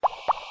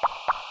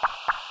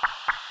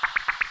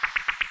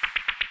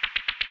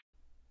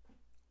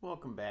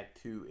welcome back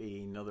to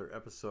another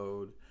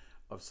episode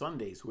of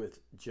Sundays with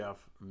Jeff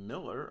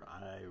Miller.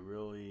 I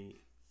really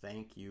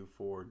thank you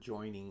for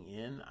joining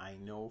in. I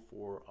know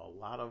for a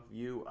lot of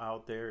you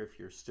out there, if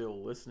you're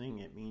still listening,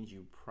 it means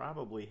you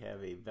probably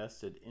have a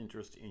vested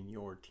interest in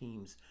your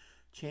team's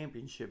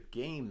championship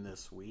game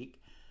this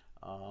week.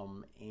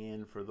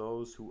 And for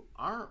those who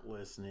aren't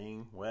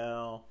listening,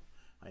 well,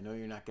 I know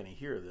you're not going to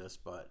hear this,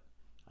 but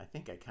I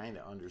think I kind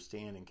of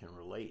understand and can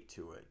relate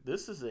to it.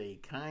 This is a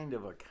kind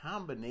of a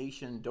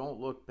combination, don't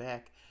look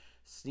back,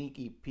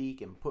 sneaky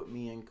peek, and put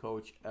me in,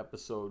 coach,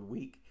 episode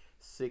week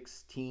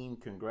 16.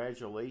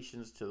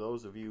 Congratulations to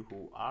those of you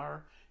who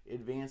are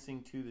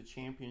advancing to the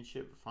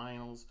championship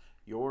finals,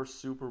 your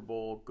Super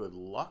Bowl. Good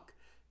luck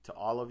to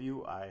all of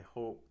you. I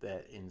hope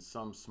that in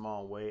some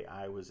small way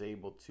I was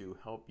able to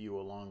help you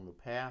along the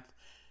path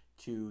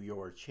to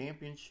your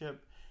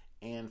championship.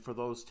 And for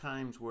those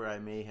times where I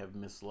may have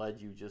misled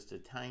you just a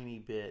tiny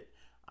bit,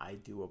 I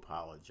do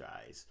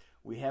apologize.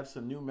 We have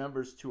some new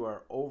members to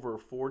our Over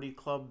 40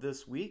 Club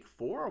this week.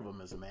 4 of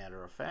them, as a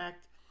matter of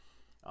fact.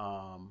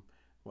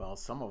 Well,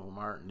 some of them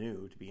aren't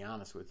new, to be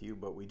honest with you,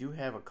 but we do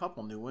have a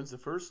couple new ones. The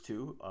first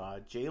two,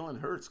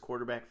 Jalen Hurts,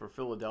 quarterback for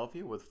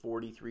Philadelphia, with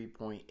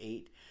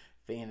 43.8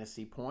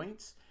 fantasy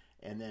points.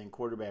 And then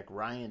quarterback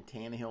Ryan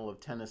Tannehill of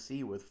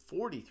Tennessee with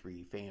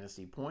 43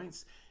 fantasy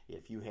points.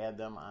 If you had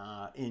them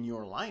in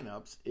your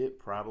lineups, it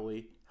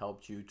probably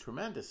helped you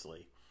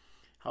tremendously.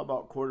 How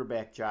about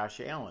quarterback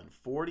Josh Allen?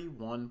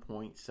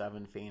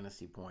 41.7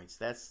 fantasy points.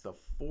 That's the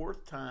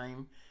 4th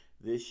time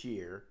this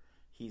year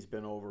he's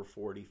been over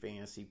 40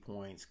 fantasy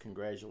points.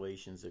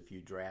 Congratulations if you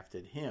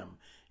drafted him.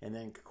 And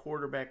then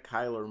quarterback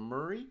Kyler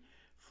Murray,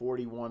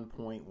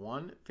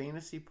 41.1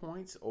 fantasy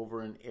points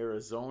over in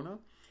Arizona.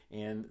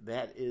 And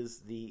that is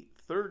the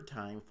 3rd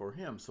time for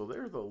him. So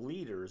they're the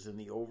leaders in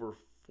the over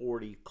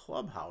 40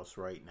 clubhouse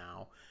right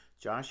now.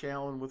 Josh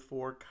Allen with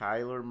 4,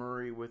 Kyler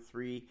Murray with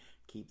 3.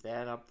 Keep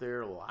that up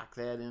there. Lock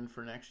that in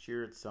for next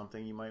year. It's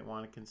something you might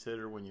want to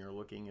consider when you're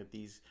looking at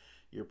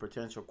your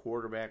potential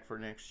quarterback for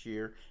next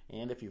year.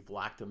 And if you've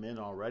locked them in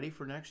already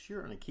for next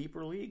year in a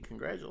keeper league,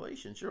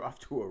 congratulations. You're off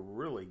to a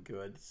really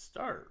good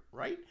start,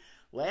 right?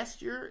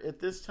 Last year at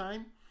this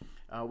time,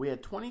 we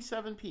had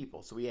 27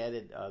 people. So we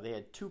added, they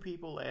had 2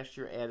 people last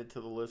year added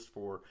to the list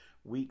for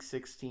week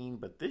 16.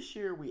 But this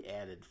year we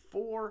added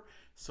 4.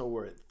 So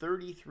we're at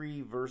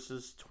 33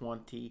 versus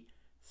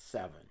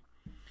 27.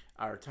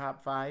 Our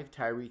top 5,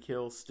 Tyreek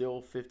Hill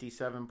still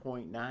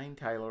 57.9.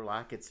 Tyler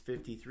Lockett's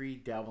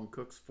 53. Dalvin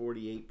Cook's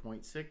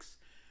 48.6.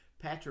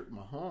 Patrick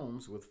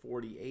Mahomes with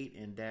 48.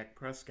 And Dak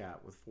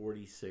Prescott with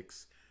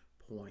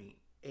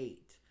 46.8.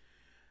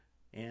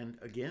 And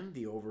again,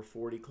 the over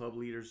 40 club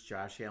leaders,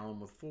 Josh Allen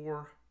with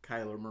 4,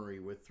 Kyler Murray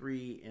with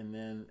 3, and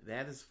then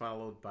that is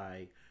followed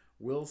by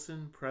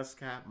Wilson,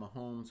 Prescott,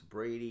 Mahomes,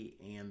 Brady,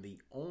 and the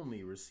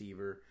only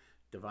receiver,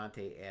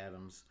 Davante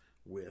Adams,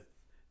 with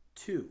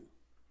 2.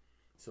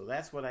 So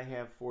that's what I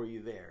have for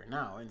you there.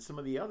 Now, and some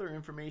of the other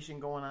information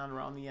going on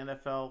around the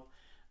NFL,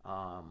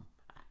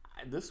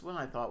 this one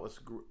I thought was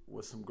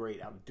some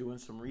great. I'm doing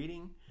some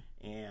reading,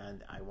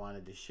 and I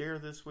wanted to share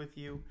this with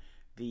you.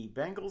 The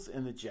Bengals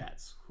and the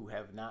Jets, who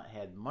have not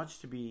had much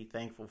to be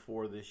thankful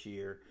for this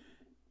year,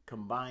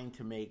 combined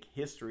to make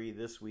history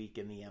this week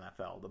in the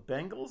NFL. The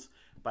Bengals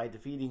by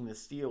defeating the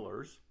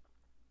Steelers,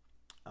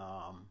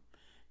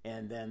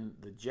 and then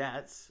the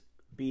Jets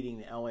beating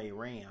the LA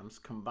Rams,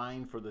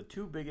 combined for the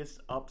 2 biggest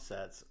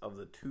upsets of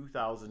the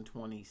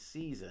 2020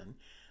 season.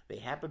 They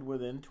happened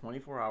within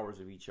 24 hours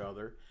of each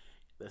other.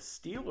 The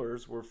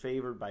Steelers were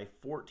favored by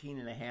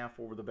 14.5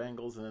 over the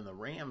Bengals, and then the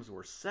Rams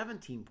were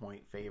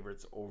 17-point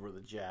favorites over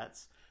the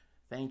Jets.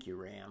 Thank you,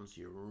 Rams.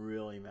 You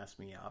really messed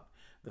me up.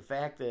 The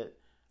fact that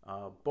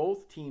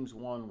both teams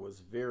won was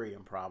very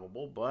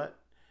improbable, but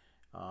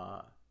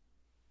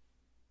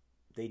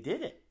they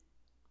did it.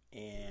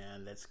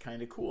 And that's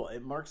kind of cool.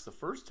 It marks the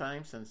first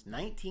time since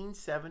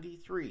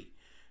 1973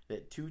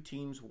 that 2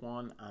 teams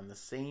won on the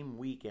same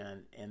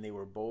weekend, and they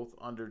were both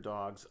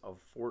underdogs of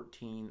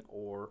 14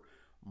 or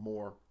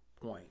more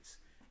points.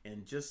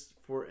 And just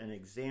for an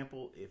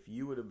example, if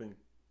you would have been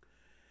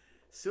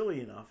silly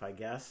enough, I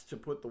guess, to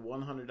put the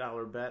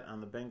 $100 bet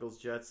on the Bengals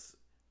Jets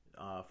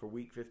for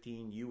week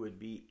 15, you would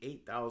be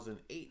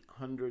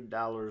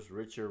 $8,800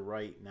 richer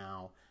right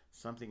now.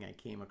 Something I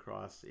came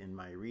across in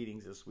my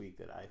readings this week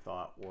that I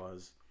thought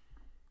was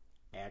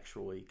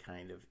actually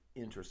kind of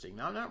interesting.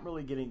 Now, I'm not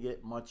really going to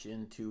get much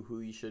into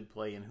who you should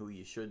play and who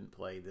you shouldn't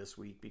play this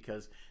week,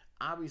 because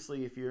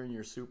obviously if you're in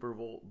your Super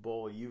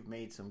Bowl, you've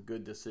made some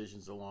good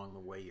decisions along the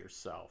way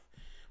yourself.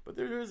 But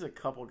there is a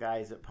couple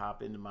guys that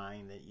pop into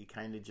mind that you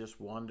kind of just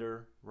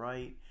wonder,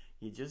 right?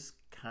 You just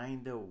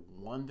kind of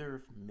wonder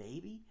if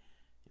maybe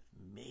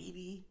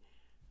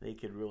they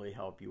could really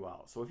help you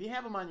out. So if you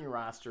have them on your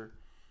roster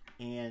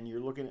and you're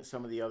looking at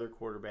some of the other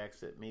quarterbacks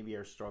that maybe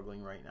are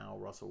struggling right now,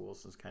 Russell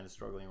Wilson's kind of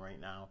struggling right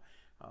now.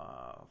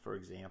 For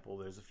example,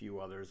 there's a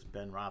few others.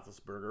 Ben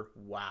Roethlisberger,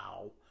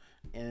 wow.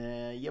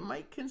 And you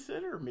might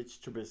consider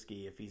Mitch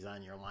Trubisky if he's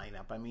on your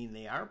lineup. I mean,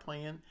 they are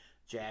playing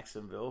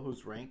Jacksonville,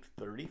 who's ranked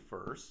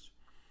 31st.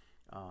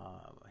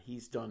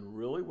 He's done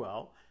really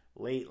well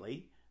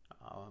lately.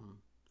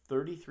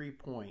 33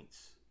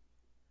 points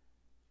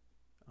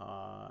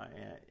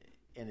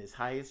and his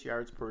highest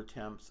yards per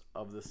attempts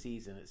of the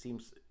season. It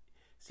seems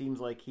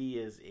like he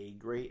is a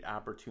great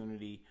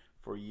opportunity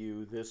for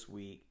you this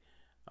week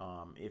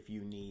if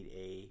you need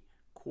a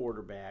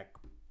quarterback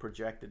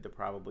projected to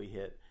probably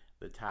hit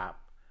the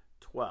top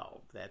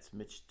 12. That's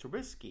Mitch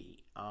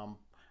Trubisky. How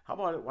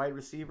about at wide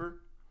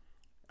receiver?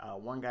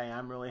 One guy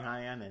I'm really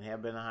high on and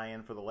have been high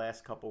on for the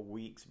last couple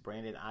weeks,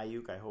 Brandon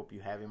Ayuk. I hope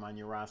you have him on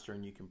your roster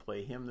and you can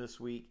play him this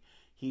week.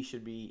 He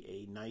should be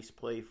a nice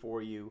play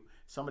for you.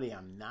 Somebody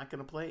I'm not going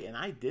to play, and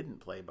I didn't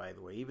play, by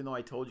the way. Even though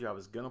I told you I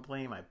was going to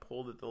play him, I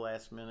pulled it the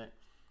last minute.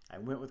 I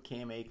went with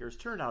Cam Akers.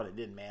 Turned out it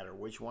didn't matter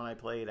which one I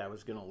played. I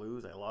was going to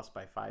lose. I lost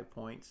by 5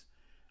 points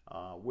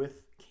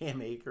with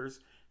Cam Akers.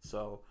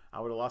 So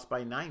I would have lost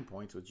by 9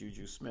 points with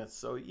Juju Smith.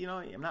 So,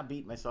 I'm not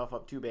beating myself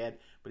up too bad.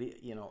 But,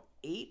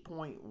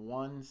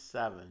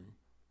 8.17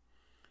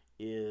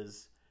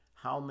 is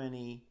how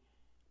many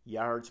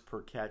yards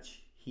per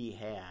catch he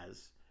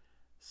has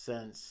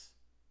since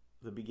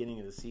the beginning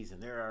of the season.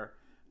 There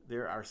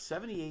are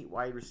 78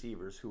 wide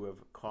receivers who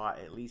have caught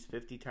at least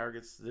 50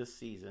 targets this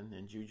season,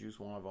 and Juju's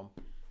one of them,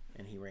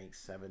 and he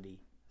ranks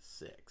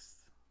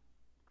 76th.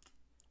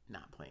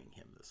 Not playing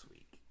him this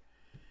week.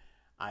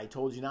 I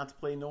told you not to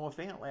play Noah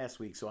Fant last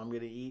week, so I'm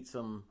going to eat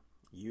some,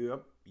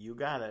 you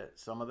got it,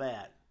 some of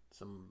that,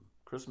 some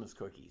Christmas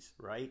cookies,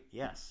 right?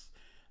 Yes.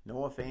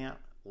 Noah Fant,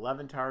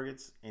 11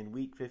 targets in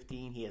week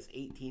 15. He has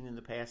 18 in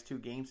the past 2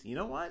 games. You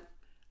know what?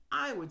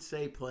 I would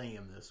say play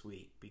him this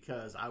week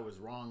because I was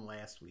wrong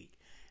last week.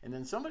 And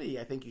then somebody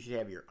I think you should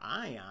have your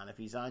eye on if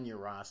he's on your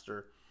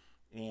roster.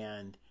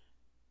 And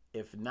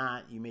if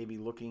not, you may be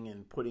looking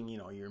and putting,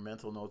 your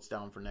mental notes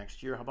down for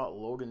next year. How about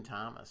Logan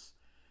Thomas?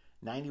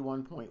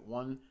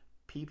 91.1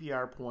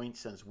 PPR points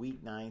since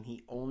week 9.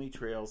 He only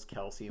trails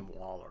Kelsey and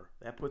Waller.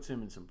 That puts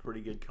him in some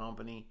pretty good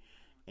company.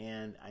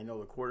 And I know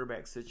the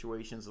quarterback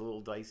situation's a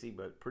little dicey,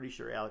 but pretty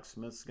sure Alex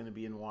Smith's going to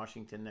be in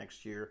Washington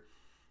next year.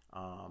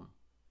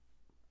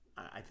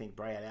 I think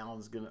Brad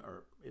Allen's going to,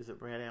 or is it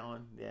Brad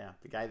Allen? Yeah,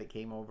 the guy that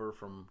came over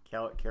from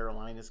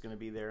Carolina is going to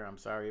be there. I'm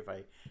sorry if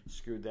I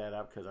screwed that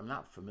up because I'm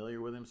not familiar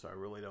with him, so I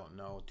really don't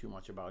know too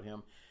much about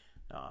him.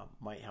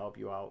 Might help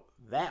you out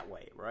that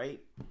way,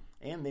 right?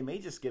 And they may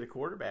just get a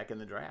quarterback in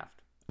the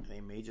draft.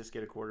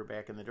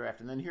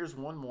 And then here's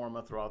one more I'm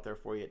going to throw out there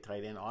for you at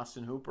tight end.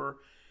 Austin Hooper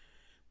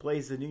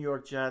plays the New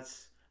York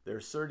Jets. They're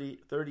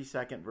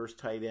 32nd versus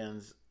tight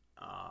ends.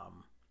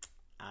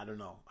 I don't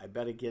know. I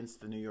bet against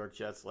the New York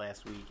Jets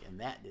last week,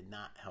 and that did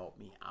not help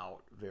me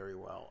out very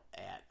well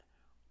at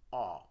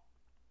all.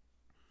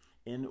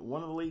 In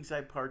one of the leagues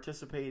I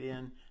participate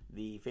in,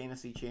 the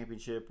Fantasy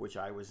Championship, which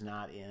I was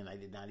not in, I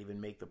did not even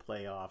make the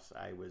playoffs.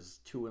 I was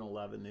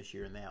 2-11 this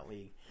year in that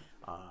league.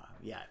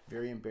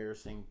 Very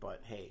embarrassing,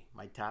 but hey,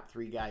 my top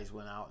 3 guys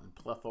went out and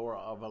plethora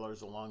of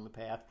others along the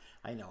path.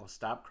 I know,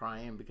 stop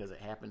crying because it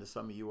happened to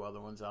some of you other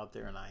ones out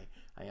there, and I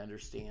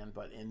understand.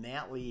 But in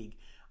that league,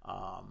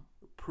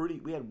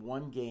 we had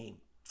one game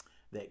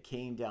that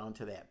came down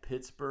to that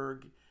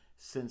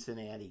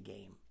Pittsburgh-Cincinnati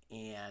game,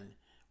 and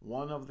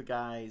one of the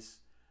guys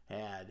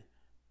had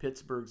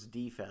Pittsburgh's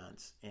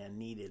defense and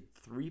needed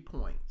 3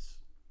 points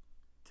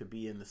to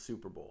be in the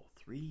Super Bowl.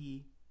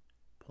 3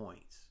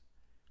 points.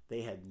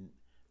 They had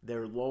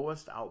their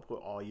lowest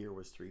output all year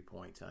was 3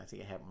 points, and I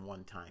think it happened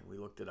one time. We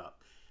looked it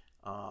up.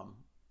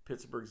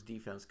 Pittsburgh's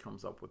defense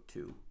comes up with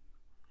 2.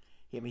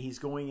 He's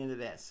going into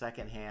that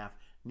second half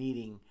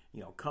needing,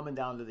 coming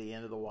down to the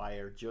end of the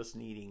wire, just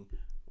needing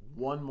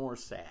one more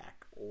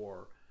sack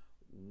or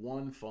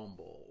one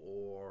fumble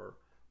or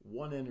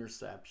one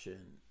interception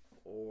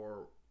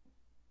or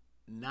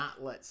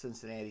not let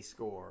Cincinnati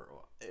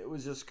score. It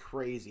was just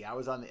crazy. I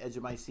was on the edge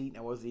of my seat and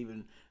I wasn't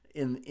even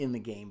in the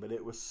game, but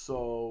it was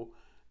so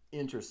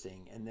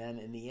interesting. And then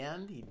in the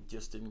end, he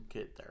just didn't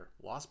get there.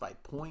 Lost by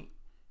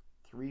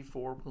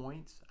 0.34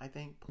 points, I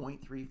think.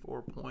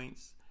 0.34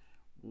 points.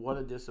 What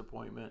a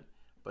disappointment.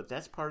 But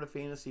that's part of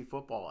fantasy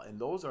football, and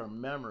those are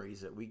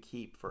memories that we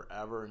keep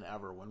forever and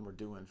ever when we're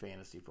doing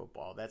fantasy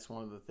football. That's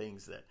one of the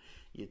things that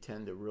you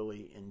tend to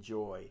really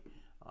enjoy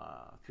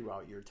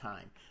throughout your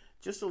time.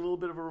 Just a little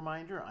bit of a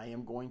reminder, I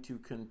am going to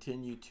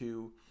continue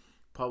to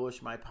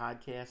publish my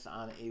podcast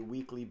on a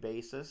weekly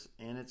basis,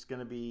 and it's going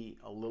to be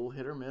a little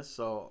hit or miss,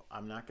 so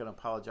I'm not going to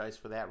apologize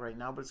for that right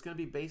now, but it's going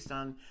to be based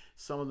on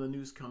some of the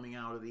news coming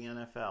out of the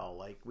NFL.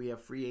 Like, we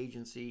have free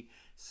agency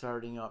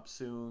starting up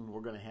soon.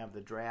 We're going to have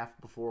the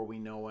draft before we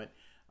know it.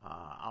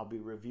 I'll be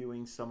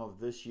reviewing some of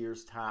this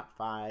year's top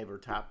 5 or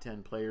top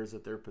 10 players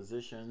at their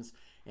positions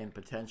and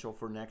potential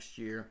for next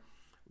year.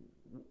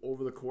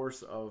 Over the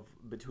course of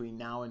between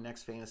now and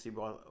next fantasy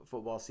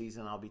football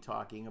season, I'll be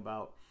talking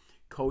about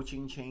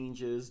coaching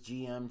changes,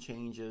 GM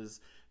changes,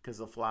 because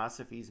the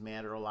philosophies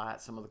matter a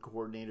lot. Some of the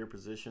coordinator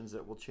positions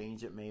that will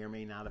change it may or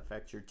may not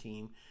affect your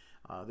team.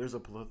 There's a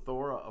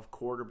plethora of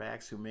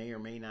quarterbacks who may or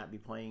may not be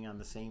playing on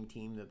the same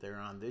team that they're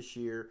on this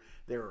year.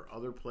 There are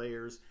other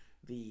players.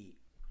 The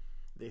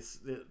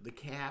the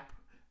cap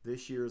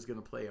this year is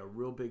going to play a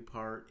real big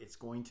part. It's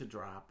going to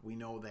drop. We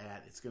know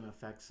that. It's going to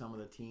affect some of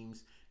the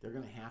teams. They're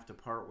going to have to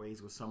part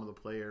ways with some of the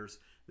players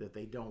that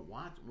they don't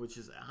want, which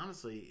is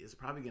honestly is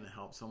probably going to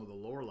help some of the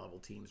lower level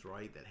teams,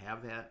 right, that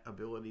have that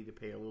ability to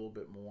pay a little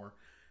bit more.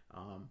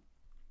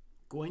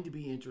 Going to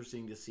be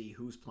interesting to see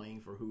who's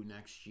playing for who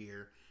next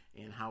year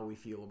and how we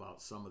feel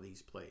about some of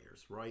these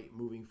players, right,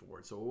 moving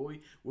forward. So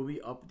we'll be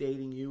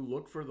updating you.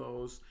 Look for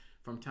those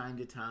from time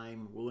to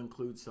time. We'll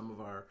include some of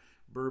our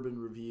bourbon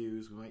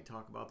reviews. We might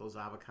talk about those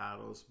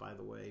avocados, by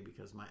the way,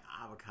 because my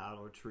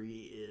avocado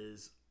tree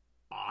is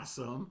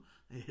awesome.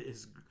 It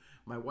is.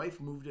 My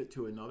wife moved it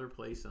to another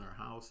place in our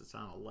house. It's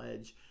on a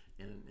ledge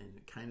and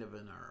kind of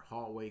in our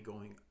hallway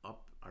going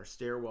up, our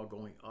stairwell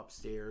going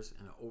upstairs,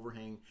 and an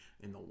overhang,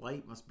 and the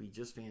light must be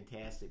just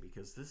fantastic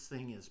because this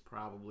thing is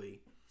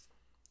probably,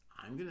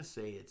 I'm going to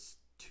say it's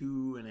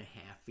 2.5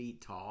 feet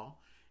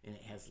tall, and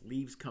it has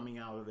leaves coming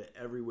out of it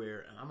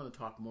everywhere, and I'm going to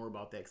talk more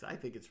about that because I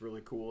think it's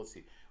really cool. It's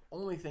the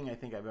only thing I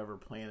think I've ever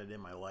planted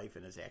in my life,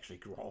 and it's actually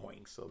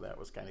growing, so that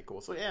was kind of cool.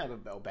 So yeah,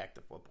 back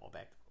to football.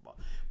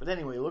 But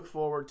anyway, look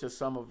forward to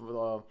some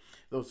of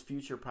those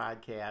future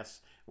podcasts.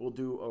 We'll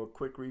do a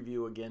quick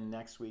review again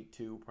next week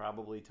too,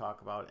 probably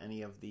talk about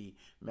any of the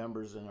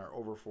members in our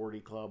over 40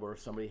 club, or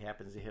if somebody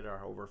happens to hit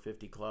our over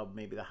 50 club,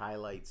 maybe the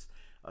highlights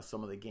of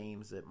some of the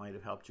games that might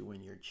have helped you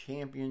win your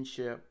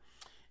championship.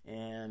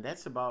 And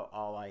that's about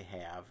all I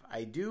have.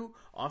 I do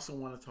also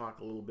want to talk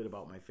a little bit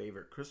about my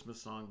favorite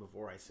Christmas song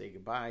before I say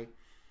goodbye.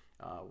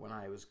 When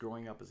I was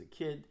growing up as a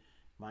kid,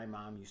 my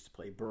mom used to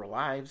play Burl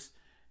Ives,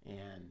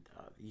 and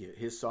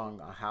his song,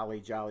 A Holly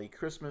Jolly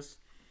Christmas.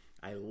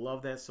 I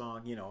love that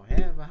song. You know,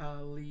 have a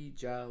holly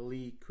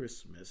jolly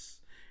Christmas,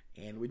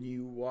 and when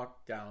you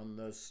walk down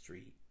the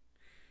street,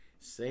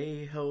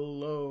 say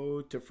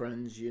hello to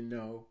friends you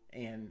know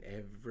and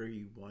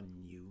everyone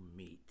you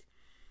meet.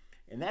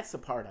 And that's the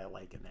part I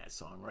like in that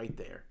song right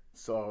there.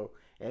 So,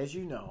 as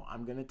you know,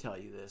 I'm going to tell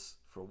you this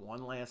for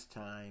one last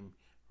time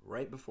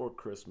right before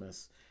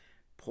Christmas.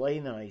 Play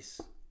nice,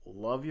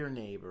 love your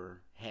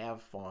neighbor,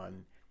 have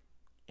fun,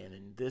 and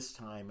in this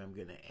time I'm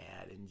going to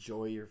add,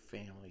 enjoy your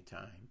family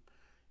time.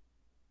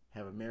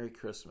 Have a Merry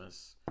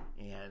Christmas,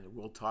 and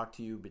we'll talk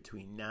to you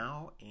between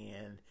now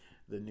and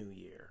the new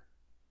year.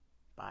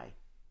 Bye.